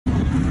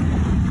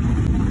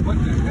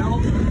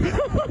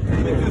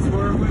make this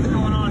work. What's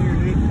going on here,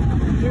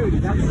 dude? Dude,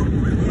 he's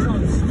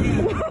on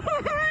Steve.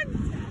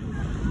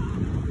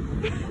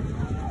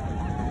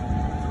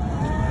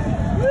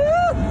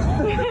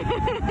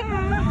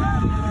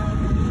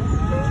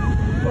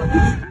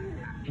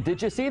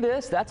 Did you see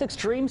this? That's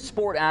extreme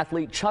sport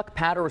athlete Chuck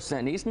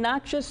Patterson. He's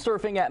not just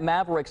surfing at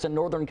Mavericks in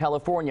Northern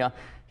California.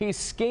 He's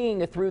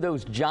skiing through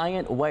those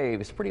giant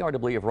waves. Pretty hard to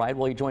believe, right?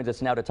 Well, he joins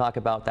us now to talk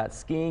about that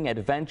skiing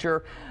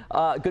adventure.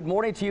 Good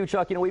morning to you,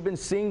 Chuck. You know, we've been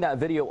seeing that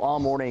video all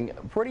morning.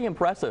 Pretty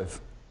impressive.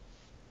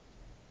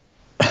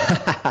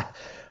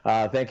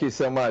 Thank you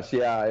so much.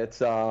 Yeah,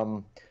 it's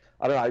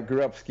I don't know. I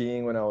grew up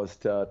skiing when I was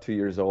 2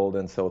 years old,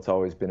 and so it's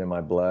always been in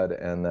my blood.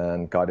 And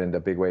then got into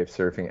big wave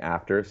surfing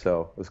after,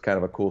 so it was kind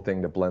of a cool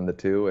thing to blend the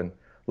two. And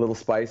a little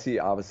spicy,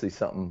 obviously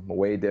something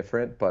way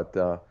different, but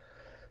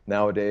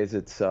nowadays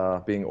it's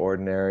being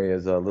ordinary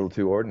is a little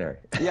too ordinary.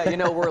 Yeah, you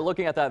know, we're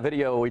looking at that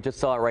video. We just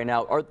saw it right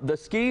now. Are the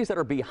skis that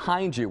are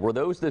behind you, were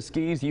those the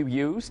skis you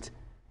used?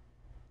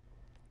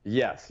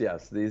 Yes,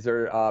 yes. These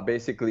are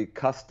basically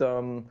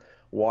custom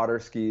water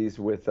skis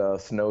with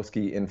snow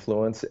ski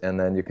influence, and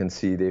then you can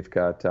see they've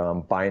got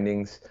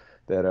bindings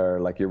that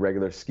are like your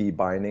regular ski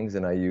bindings,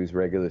 and I use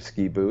regular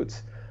ski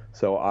boots.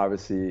 So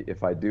obviously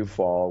if I do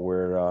fall,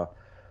 we're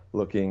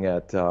looking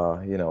at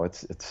you know,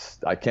 it's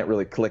I can't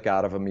really click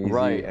out of them easy,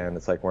 right. And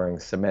it's like wearing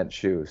cement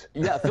shoes.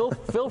 Yeah,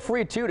 feel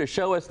free to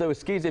show us those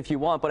skis if you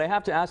want, but I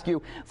have to ask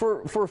you,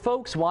 for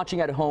folks watching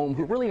at home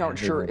who really aren't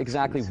sure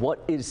exactly what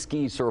is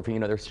ski surfing, you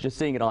know, they're just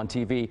seeing it on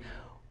TV.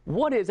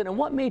 What is it, and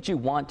what made you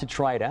want to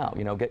try it out,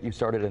 you know, get you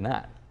started in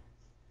that?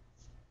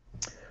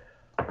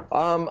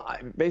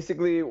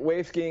 Basically,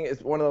 wave skiing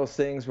is one of those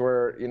things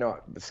where, you know,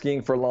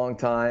 skiing for a long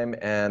time,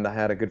 and I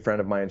had a good friend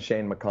of mine,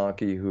 Shane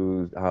McConkey,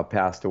 who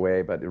passed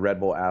away, but a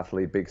Red Bull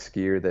athlete, big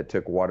skier that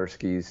took water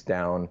skis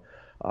down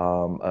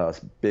a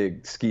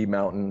big ski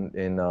mountain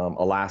in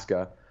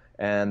Alaska.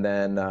 And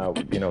then,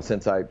 you know,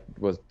 since I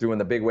was doing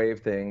the big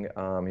wave thing,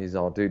 he's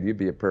all, dude, you'd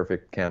be a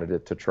perfect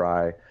candidate to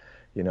try,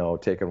 you know,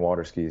 taking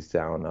water skis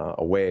down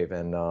a wave.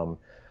 And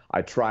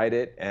I tried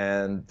it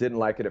and didn't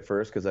like it at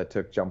first because I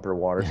took jumper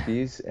water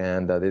skis,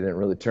 and they didn't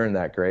really turn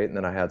that great. And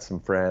then I had some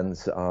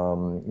friends,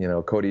 you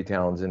know, Cody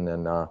Townsend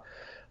and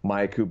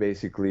Mike, who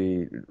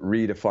basically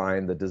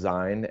redefined the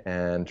design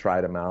and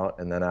tried them out.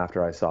 And then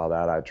after I saw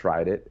that, I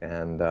tried it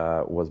and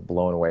was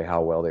blown away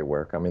how well they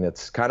work. I mean,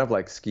 it's kind of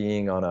like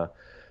skiing on a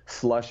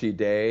slushy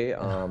day,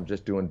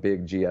 just doing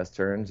big GS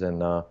turns,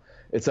 and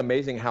it's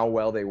amazing how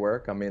well they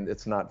work. I mean,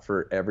 it's not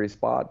for every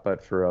spot,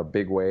 but for a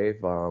big wave,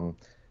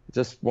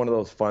 just one of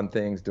those fun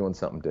things, doing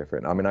something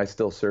different. I mean, I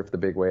still surf the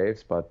big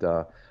waves, but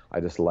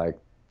I just like,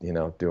 you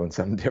know, doing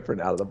something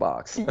different out of the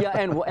box. Yeah,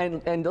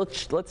 and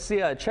let's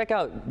see, check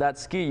out that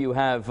ski you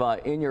have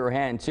in your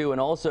hand too, and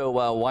also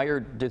while you're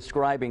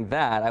describing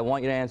that, I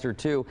want you to answer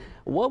too.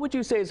 What would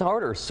you say is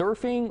harder,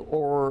 surfing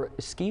or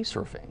ski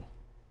surfing?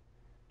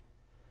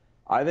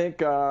 I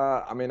think,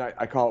 I mean,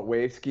 I call it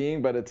wave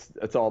skiing, but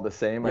it's all the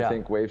same. Yeah. I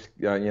think waves,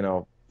 you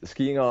know,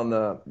 skiing on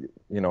the,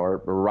 you know, or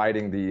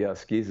riding the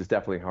skis is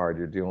definitely hard.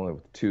 You're dealing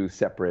with two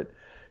separate,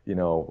 you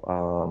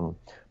know,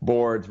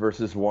 boards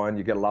versus one.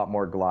 You get a lot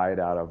more glide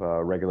out of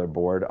a regular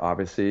board,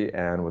 obviously.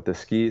 And with the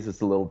skis,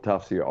 it's a little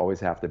tough, so you always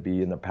have to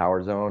be in the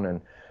power zone.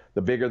 And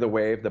the bigger the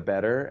wave, the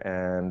better.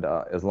 And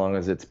as long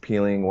as it's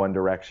peeling one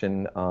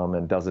direction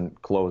and doesn't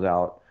close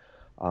out.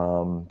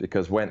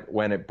 Because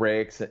when it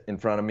breaks in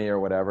front of me or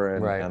whatever,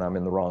 and, right. and I'm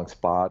in the wrong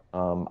spot,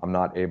 I'm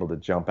not able to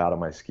jump out of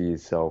my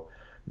skis. So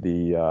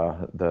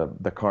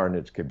the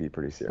carnage could be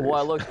pretty serious.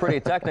 Well, it looks pretty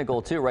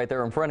technical too, right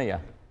there in front of you.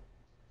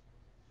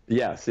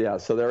 Yes, yeah.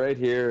 So they're right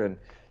here, and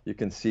you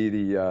can see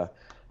the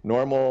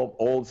normal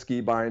old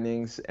ski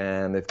bindings,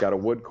 and they've got a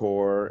wood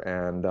core.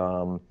 And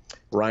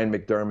Ryan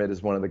McDermott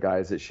is one of the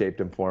guys that shaped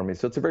them for me.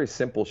 So it's a very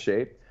simple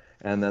shape.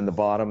 And then the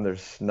bottom,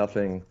 there's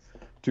nothing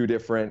too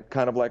different,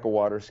 kind of like a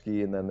water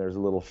ski, and then there's a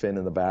little fin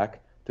in the back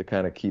to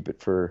kind of keep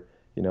it for,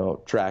 you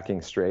know, tracking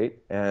straight.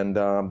 And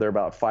they're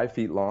about 5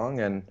 feet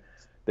long, and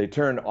they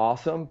turn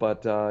awesome,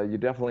 but you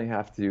definitely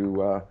have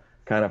to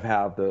kind of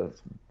have the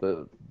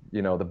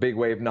you know, the big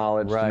wave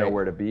knowledge to know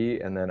where to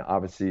be, and then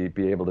obviously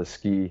be able to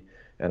ski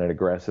at an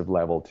aggressive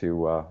level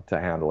to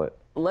handle it.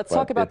 Let's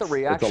talk about the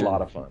reaction. It's a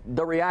lot of fun.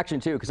 The reaction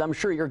too, because I'm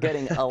sure you're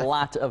getting a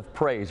lot of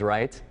praise,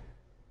 right?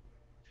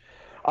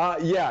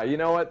 Yeah, you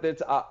know what?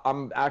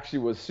 I'm actually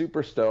was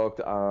super stoked.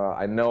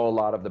 I know a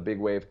lot of the big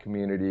wave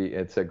community.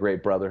 It's a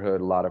great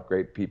brotherhood, a lot of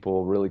great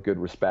people, really good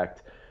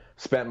respect.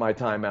 Spent my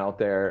time out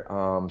there,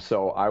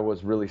 so I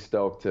was really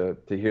stoked to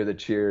hear the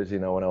cheers, you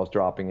know, when I was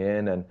dropping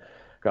in, and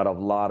got a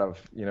lot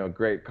of, you know,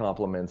 great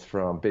compliments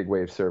from big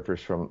wave surfers,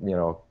 from, you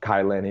know,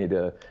 Kai Lenny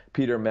to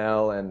Peter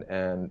Mel,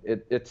 and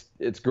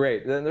it's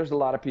great. Then there's a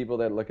lot of people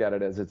that look at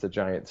it as it's a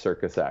giant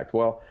circus act.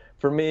 Well,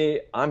 for me,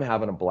 I'm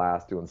having a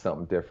blast doing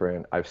something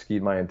different. I've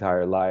skied my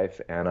entire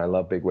life, and I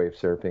love big wave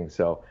surfing.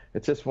 So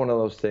it's just one of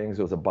those things.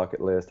 It was a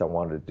bucket list. I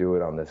wanted to do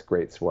it on this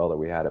great swell that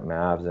we had at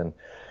Mavs, and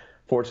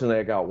fortunately,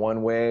 I got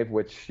one wave,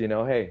 which, you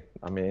know, hey,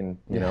 I mean,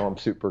 you know, I'm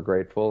super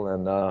grateful,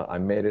 and I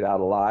made it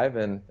out alive,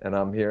 and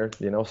I'm here,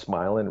 you know,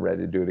 smiling,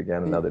 ready to do it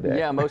again another day.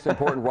 Yeah, most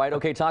important, right?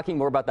 Okay, talking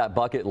more about that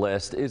bucket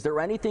list, is there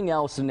anything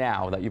else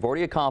now that you've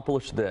already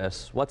accomplished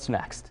this? What's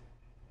next?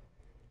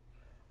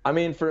 I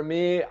mean, for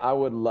me, I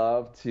would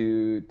love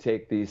to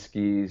take these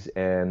skis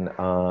and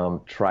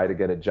try to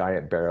get a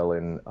giant barrel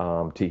in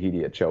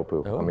Tahiti at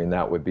Chopu. Oh. I mean,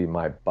 that would be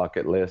my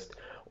bucket list,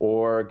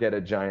 or get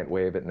a giant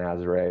wave at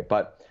Nazare.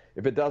 But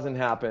if it doesn't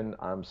happen,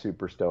 I'm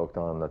super stoked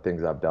on the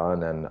things I've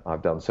done, and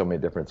I've done so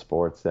many different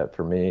sports that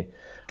for me,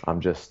 I'm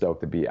just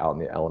stoked to be out in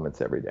the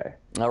elements every day.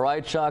 All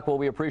right, Chuck. Well,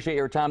 we appreciate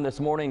your time this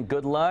morning.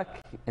 Good luck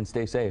and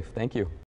stay safe. Thank you.